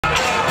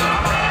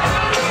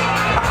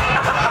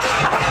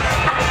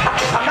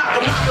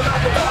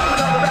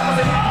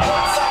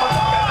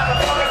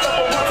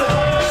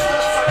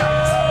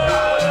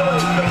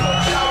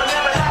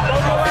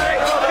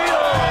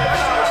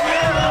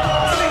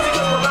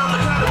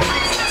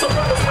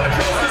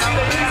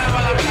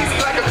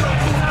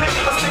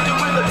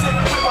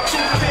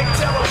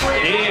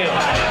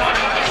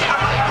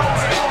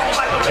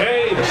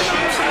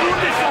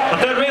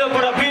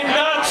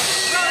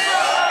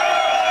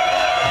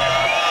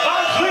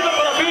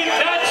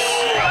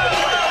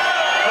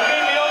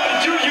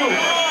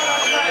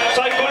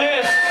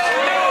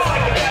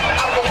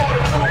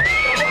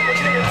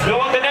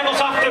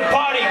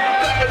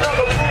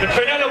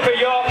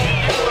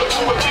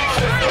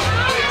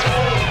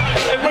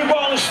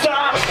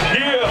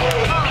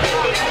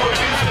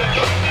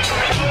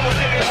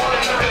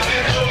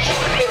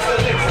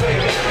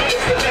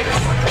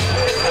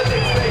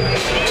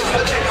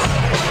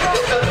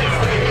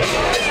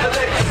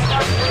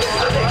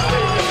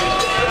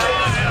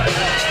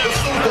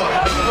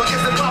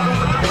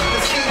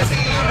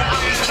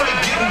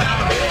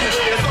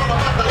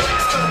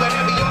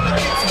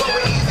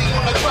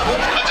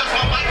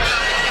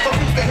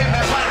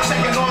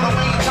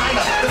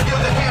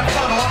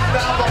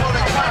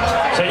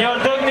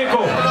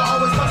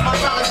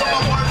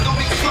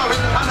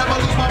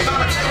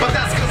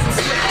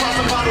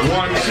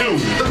two.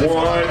 1,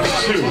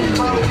 2.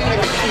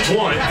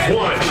 1,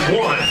 1,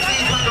 1.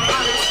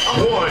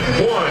 1,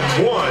 1,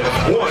 1,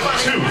 1,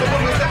 2.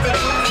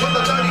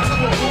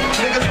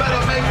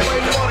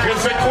 Que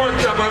se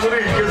cuenta,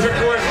 Madrid, que se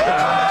cuenta.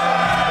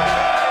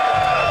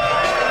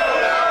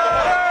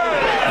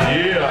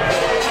 Yeah.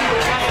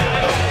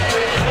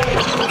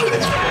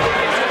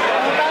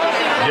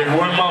 Llegó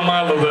el más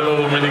malo de los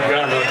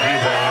dominicanos aquí.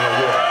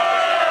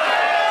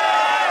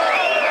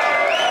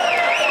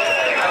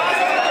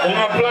 Un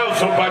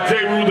aplauso para J.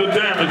 Rue the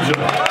Damager.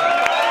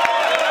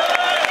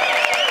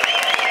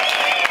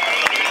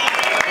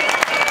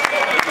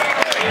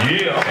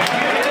 Yeah.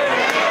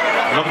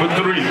 Number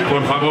 3,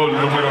 por favor,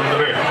 número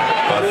 3.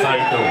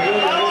 Pasaito.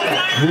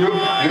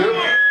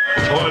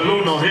 O el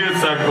 1, here,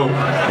 Saco.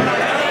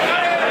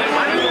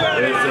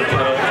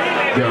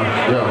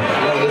 Yeah.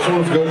 This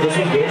one's good, this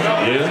one's good.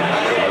 Yeah.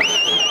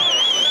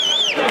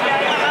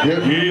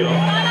 Yeah.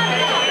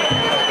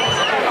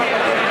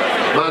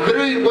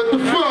 Madrid, what the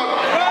fuck?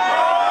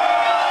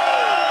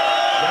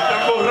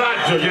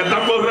 Ya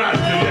están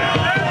borrachos, ya.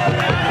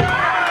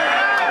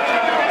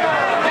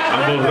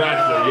 I'm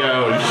borracho,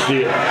 yeah, oh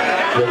shit.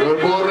 Llegó el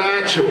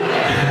borracho.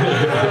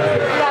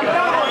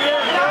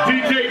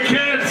 DJ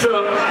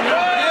Cancer.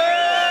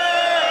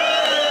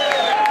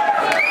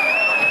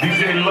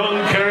 DJ Lung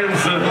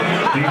Cancer.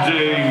 DJ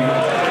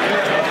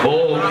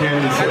Ball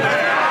Cancer.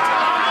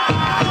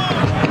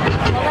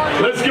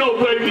 Let's go,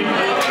 baby.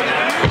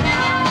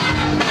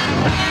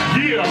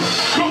 Yeah,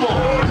 come on.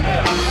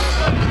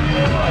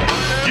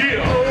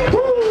 Yeah.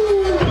 Woo.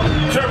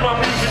 Turn my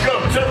music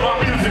up, turn my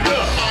music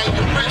up.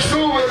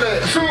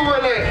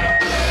 Súbele.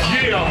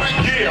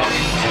 Yeah.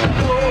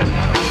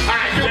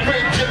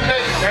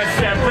 That's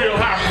that real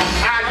hot.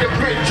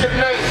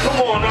 Come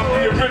on, I'm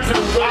the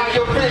original.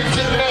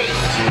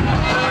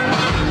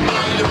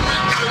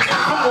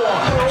 Come on,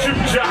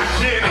 shoot Jock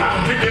in,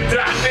 pick it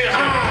down there.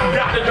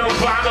 Got it on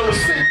vinyl.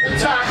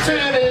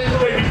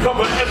 Baby,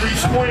 cover every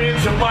square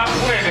inch of my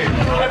planet.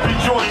 Every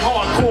joint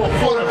hardcore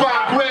for the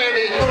vibe.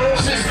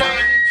 Since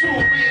 92,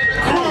 me and the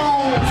crew.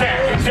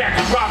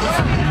 Jackie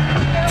Robinson.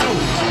 2.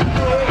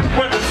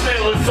 When the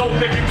sailors so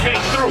nigga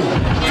came through.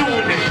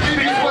 Doing it.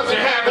 Niggas wasn't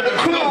having a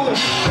clue.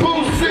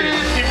 Boosted.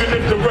 Even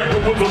if the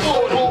record was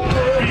affordable.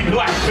 Be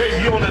black,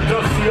 baby, on a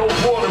dusty old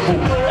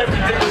portable.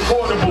 Everything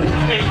recordable.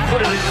 Ain't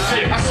clear as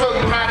shit. I show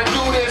you how to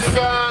do this,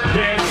 son.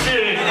 That's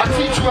it. I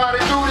teach you how to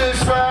do this,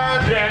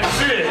 son.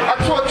 That's it. I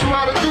taught you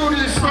how to do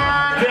this,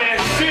 son.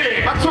 That's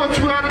it. I taught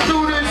you how to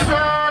do this,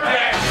 son.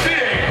 That's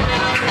it.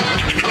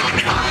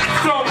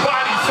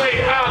 Somebody say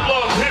I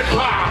love hip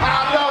hop. I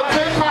love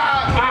hip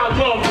hop. I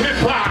love hip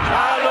hop.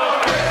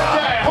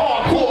 That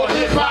hardcore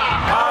hip hop.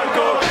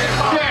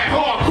 That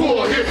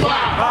hardcore hip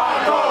hop.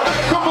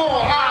 Come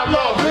on, I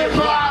love hip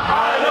hop.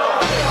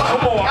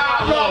 Come on, I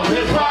love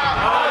hip hop.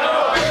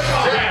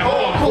 That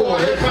hardcore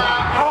hip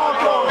hop.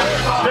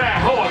 That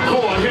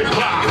hardcore hip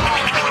hop.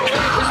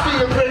 It's the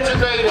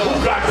originator. Who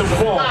got the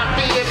form? Not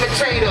the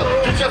imitator.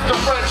 You're just a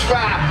French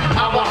fry.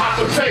 I'm a hot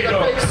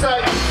potato. Big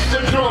sight. The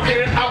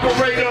drunken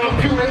operator.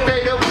 Computer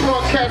data.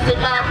 Broadcasted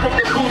live from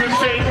the Buddha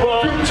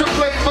chamber. future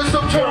flavors.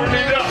 I'm turning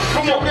it up.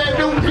 Come Yo, on. that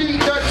new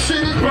Beatnuts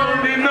shit is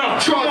Burning up.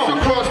 charts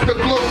across the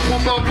globe.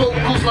 With my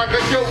vocals like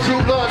a yo-yo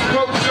lunch.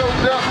 Bro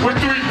showed up. With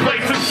 3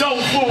 plates of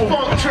soul food.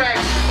 Funk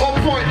tracks on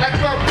point like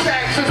love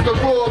tax. It's the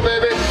raw,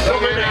 baby.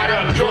 Coming out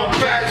of drum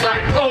bags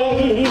like, oh,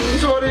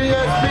 Shorty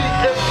asked me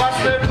if I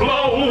said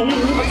blow.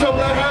 I told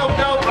her hell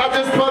no, I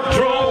just put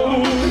Drove.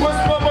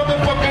 What's my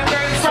motherfucking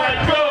name?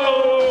 Psycho.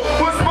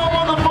 What's my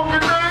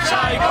motherfucking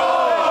name?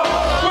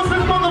 What's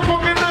his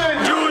motherfucking name?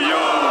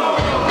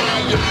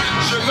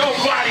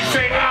 Nobody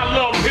say I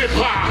love hip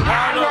hop.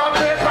 I love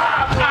hip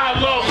hop. I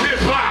love hip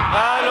hop.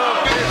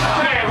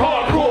 That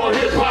hardcore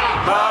hip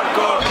hop.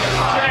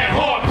 That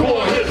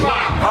hardcore hip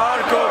hop.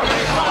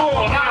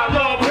 Oh, I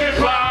love hip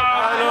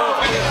hop.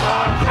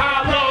 I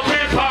love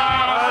hip hop.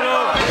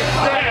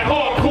 That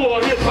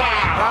hardcore hip hop.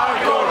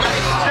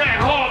 That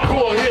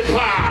hardcore hip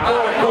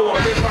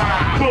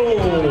hop.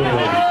 Boom.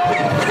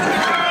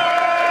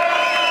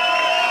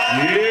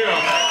 Yeah.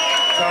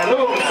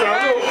 Salud,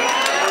 salud.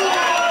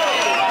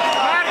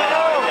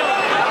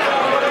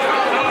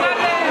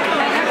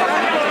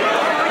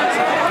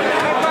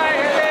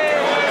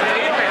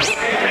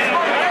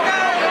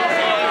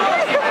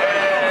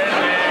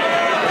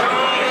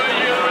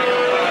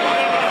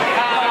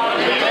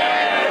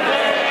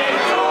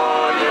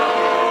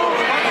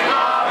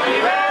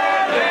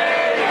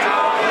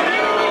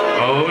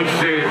 Oh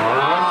shit.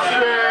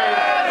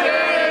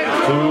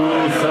 To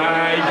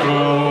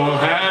Psycho,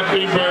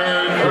 happy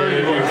birthday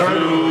to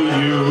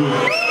you.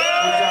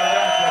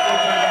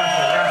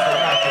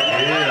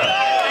 Yeah.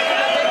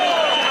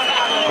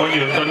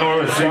 Coño, esto no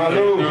es así.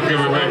 Salud. Tengo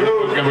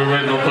que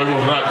beber, no estoy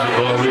borracho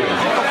todavía.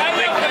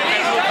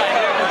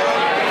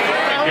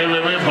 Hay que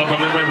beber para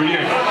ponerme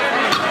bien.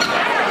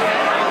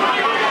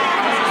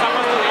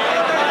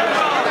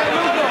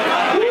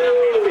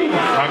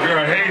 My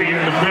girl Haiti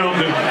in the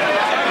building.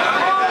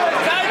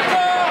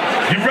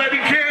 You ready,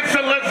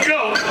 Cancer? Let's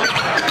go.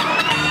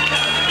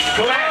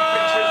 Clap.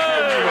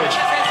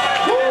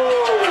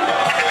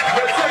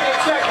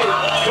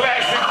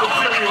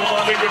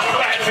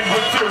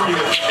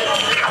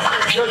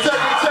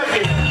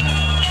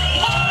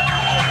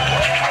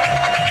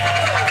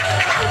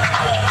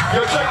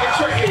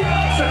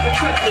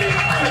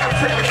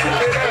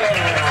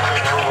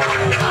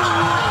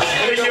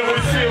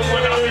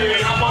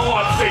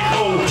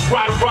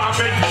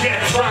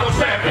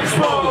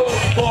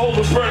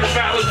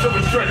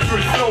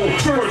 treacherous soul.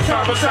 First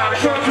time I tried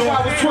to control,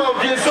 I was 12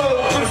 years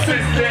old.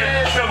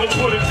 Persistent, never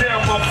put it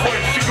down, my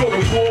friend. She go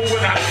to war when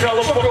I tell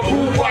her, fuck a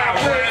who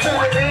wild man.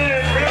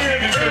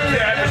 Niggas just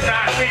had to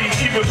not leave.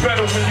 Even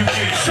better when you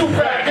get shoot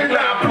back and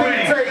not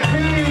bleed.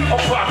 I'm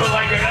popping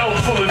like an elf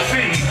full of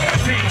seeds.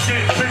 Team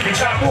shit, biggie,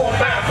 got more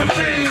mouth for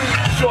me.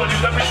 Shorty,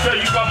 let me tell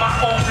you about my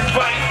own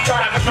advice.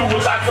 Trying to do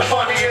with lots of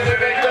money and it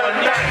ain't done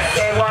nice.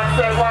 Say what,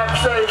 say what,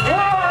 say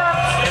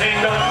what? It ain't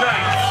done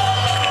nice.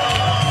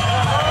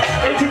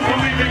 If you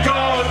believe in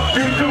God,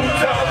 you do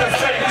tell the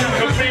same.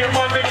 Cause me and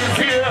my niggas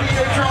here, we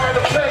ain't trying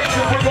to play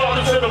you.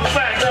 Regardless of the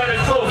fact that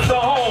it's close to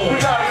home. We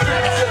gotta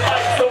finish it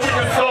life so we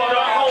can start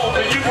our home.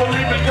 If you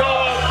believe in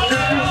God, you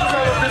do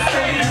tell the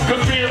same.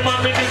 Cause me and my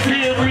niggas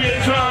here, we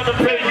ain't trying to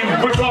pay you.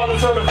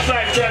 Regardless of the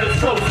fact that it's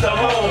close to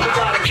home. We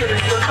gotta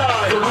finish the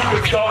life so we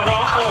can start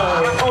our home.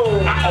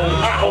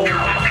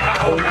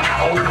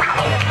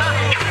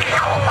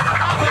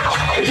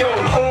 Yo,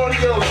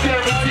 audio,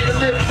 guarantee to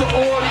lift the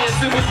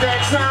audience. It was that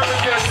time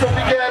again, so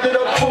we gathered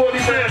up 40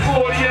 men,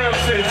 40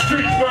 ounces.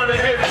 Street running,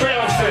 head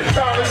bouncing.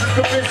 Dollars is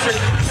commission,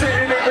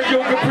 sitting in a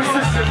yoga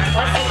position.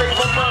 Isolate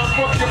my mind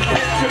from your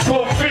picture.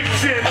 Pulp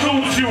Fiction,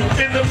 lose you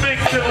in the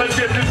mixing. Let's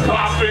get this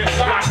poppin'.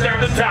 Lock down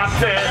the top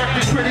 10.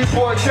 These pretty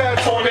boy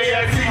cats on the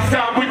ass each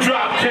time we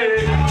drop,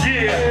 kid.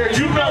 Yeah,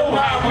 you know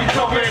how we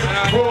coming.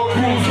 Raw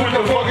crews with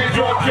the fucking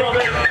drop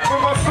jumping. When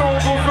my song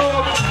goes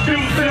off, you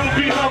still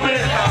be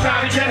humming.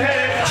 Nodding your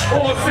head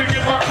or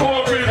singing my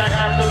chorus. I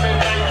have to make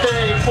that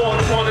day for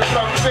the one that's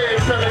unfair.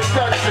 Telling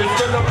touches,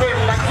 fill them in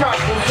like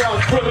taco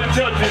shells. Drilling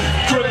judges,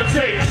 drilling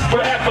tape,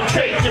 but half a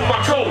cake in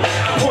my coat.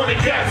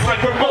 Pointing gas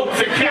like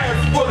remotes and cats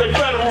for the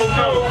federal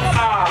note.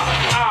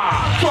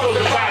 Throw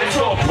the bodies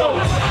off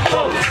post.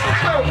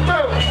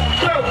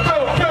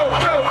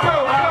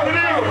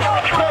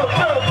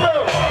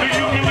 Do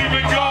you believe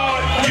in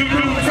God? You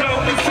do tell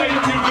the same.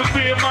 You can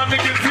be in my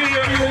niggas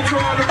here. We ain't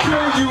trying to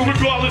kill you.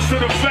 Regardless of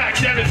the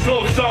fact that it's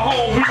close to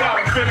home. We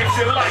gotta finish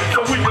your life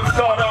so we can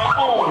start our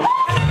own.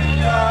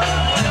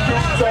 You do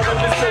tell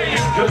the same.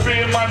 Just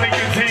being my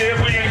niggas here,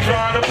 we ain't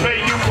trying to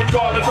pay you.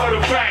 Regardless of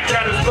the fact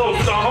that it's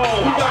close to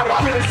home. We gotta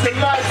finish your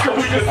life so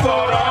we can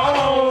start our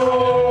own.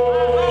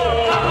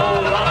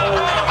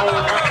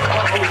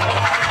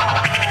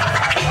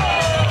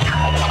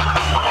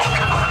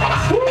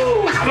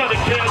 Blood of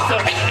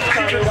cancer,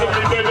 give it to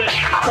me, baby.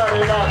 Cut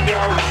it up, yo.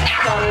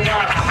 Cut it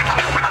up.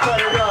 Cut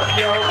it up,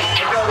 yo.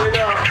 Cut it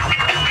up.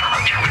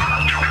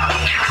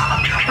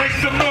 Make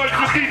some noise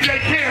for DJ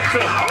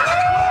Cancer.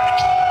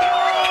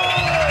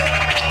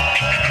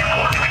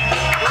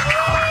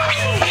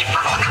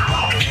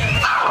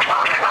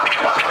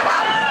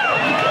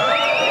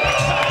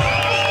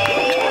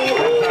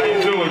 How you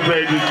doing,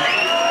 baby?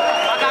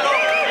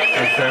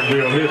 That's that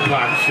real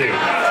hip-hop shit.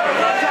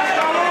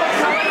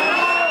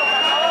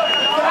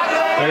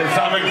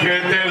 Saben que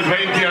este es el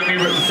 20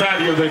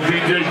 aniversario de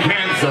DJ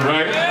Cancer,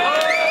 right?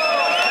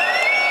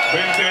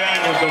 20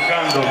 años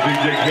tocando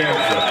DJ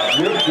Cancer. Es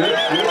un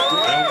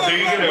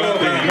tigre, es un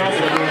tigre.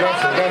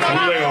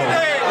 Un león.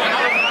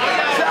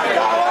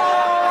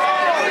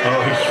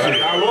 Oh,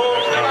 shit. Acabó.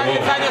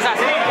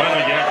 Bueno,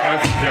 ya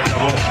casi se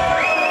acabó.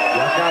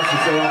 Ya casi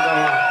se va a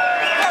acabar.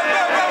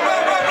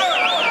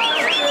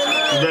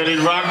 Ready,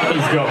 rock?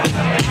 Let's go.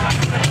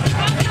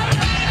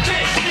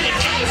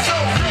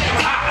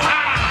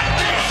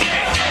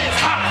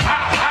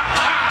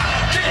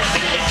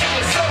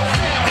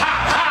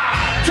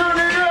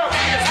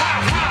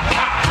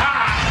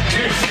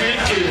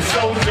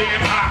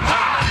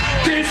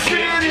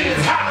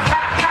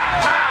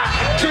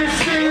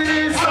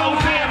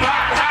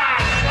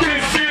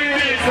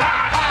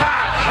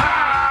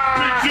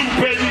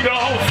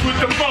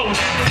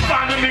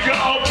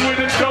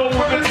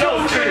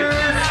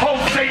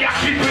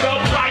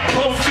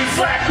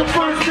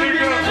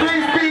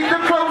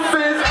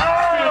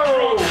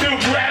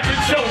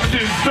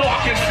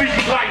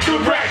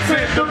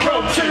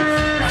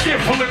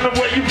 Pulling the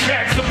way you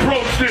cats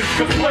approach this.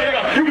 Cause player,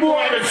 you more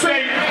out of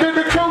shape than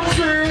the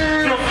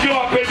coaches.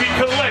 Junkyard, baby,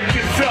 collect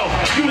yourself.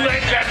 You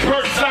let that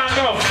purse sign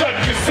up, shut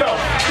yourself.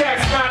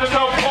 That's not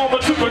enough armor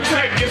to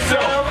protect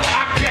yourself.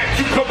 I catch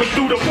you coming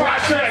through the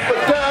process. But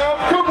damn,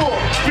 come on.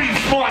 Be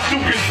smart, you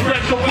can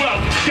spread the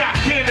wealth. Got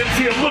cannons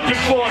here looking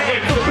for a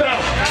head to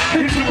belt.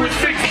 Hit you with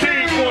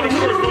 16 for the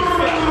first one.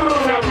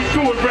 That's how we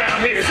do it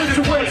around here.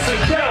 Situation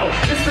hell.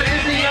 It's the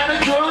Indiana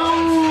Jones.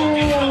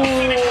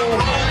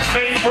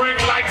 Same break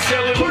like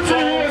selling the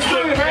phones.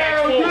 Look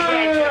back, pull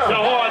back, the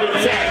heart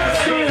attack.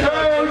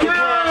 Hell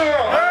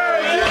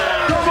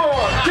yeah! Come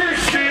on, this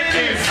shit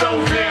is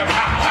so damn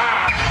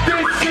hot.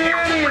 This shit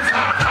is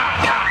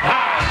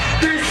hot.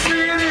 This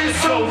shit is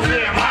so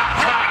damn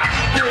hot.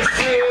 This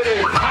shit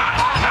is hot.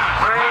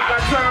 I ain't got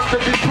time to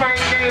be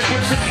playing games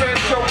with your friends,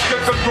 so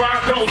cause the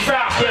grind don't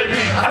stop, baby.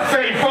 I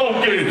stay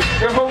focused.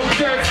 Your whole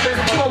chest is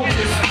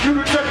focused.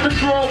 You just the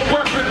draw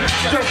weapon,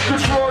 just the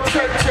draw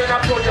tension. I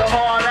pull your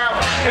heart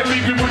out and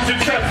leave you with your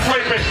chest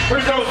flaming.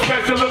 With no